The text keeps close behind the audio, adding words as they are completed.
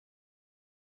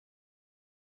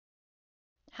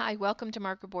Hi, welcome to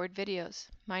Marker Board Videos.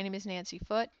 My name is Nancy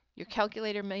Foote. Your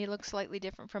calculator may look slightly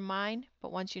different from mine,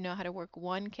 but once you know how to work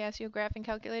one Casio graphing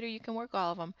calculator, you can work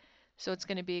all of them, so it's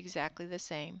going to be exactly the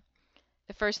same.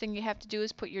 The first thing you have to do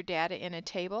is put your data in a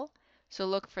table, so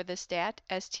look for the stat,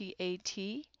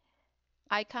 S-T-A-T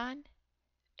icon.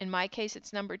 In my case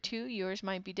it's number 2, yours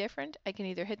might be different. I can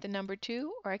either hit the number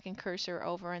 2 or I can cursor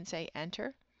over and say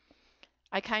enter.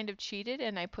 I kind of cheated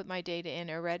and I put my data in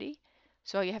already.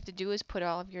 So all you have to do is put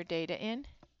all of your data in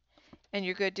and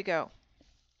you're good to go.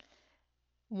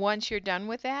 Once you're done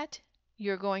with that,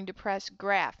 you're going to press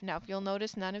graph. Now if you'll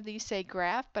notice, none of these say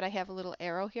graph, but I have a little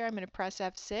arrow here. I'm going to press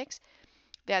F6.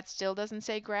 That still doesn't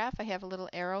say graph. I have a little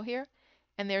arrow here,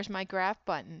 and there's my graph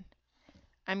button.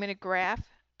 I'm going to graph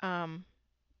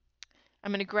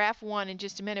one in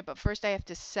just a minute, but first I have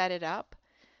to set it up.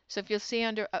 So if you'll see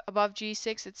under above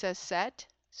G6 it says set,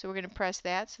 so we're going to press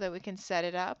that so that we can set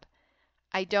it up.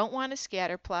 I don't want a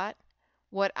scatter plot.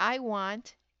 What I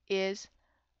want is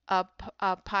a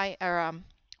box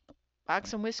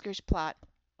and whiskers plot.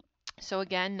 So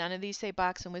again, none of these say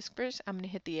box and whiskers. I'm going to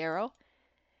hit the arrow,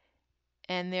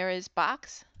 and there is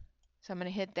box. So I'm going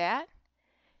to hit that,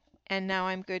 and now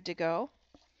I'm good to go.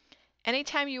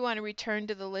 Anytime you want to return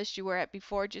to the list you were at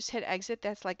before, just hit exit.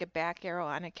 That's like a back arrow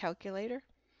on a calculator.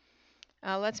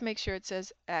 Let's make sure it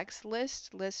says X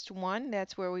list, list 1.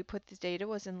 That's where we put the data,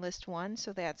 was in list 1,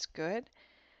 so that's good.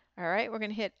 Alright, we're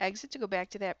going to hit exit to go back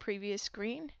to that previous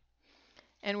screen,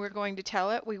 and we're going to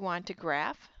tell it we want to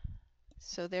graph.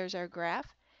 So there's our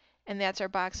graph, and that's our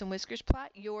box and whiskers plot.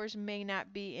 Yours may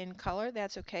not be in color.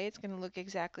 That's okay. It's going to look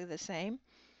exactly the same.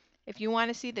 If you want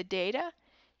to see the data,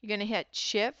 you're going to hit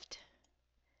Shift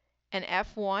and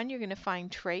F1. You're going to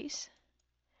find Trace,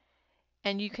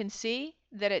 and you can see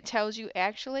that it tells you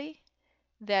actually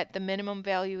that the minimum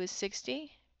value is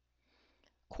 60,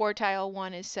 quartile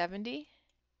 1 is 70,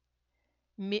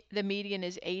 the median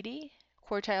is 80,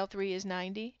 quartile 3 is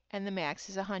 90, and the max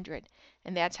is 100.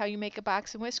 And that's how you make a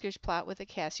box and whiskers plot with a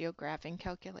Casio graphing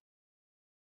calculator.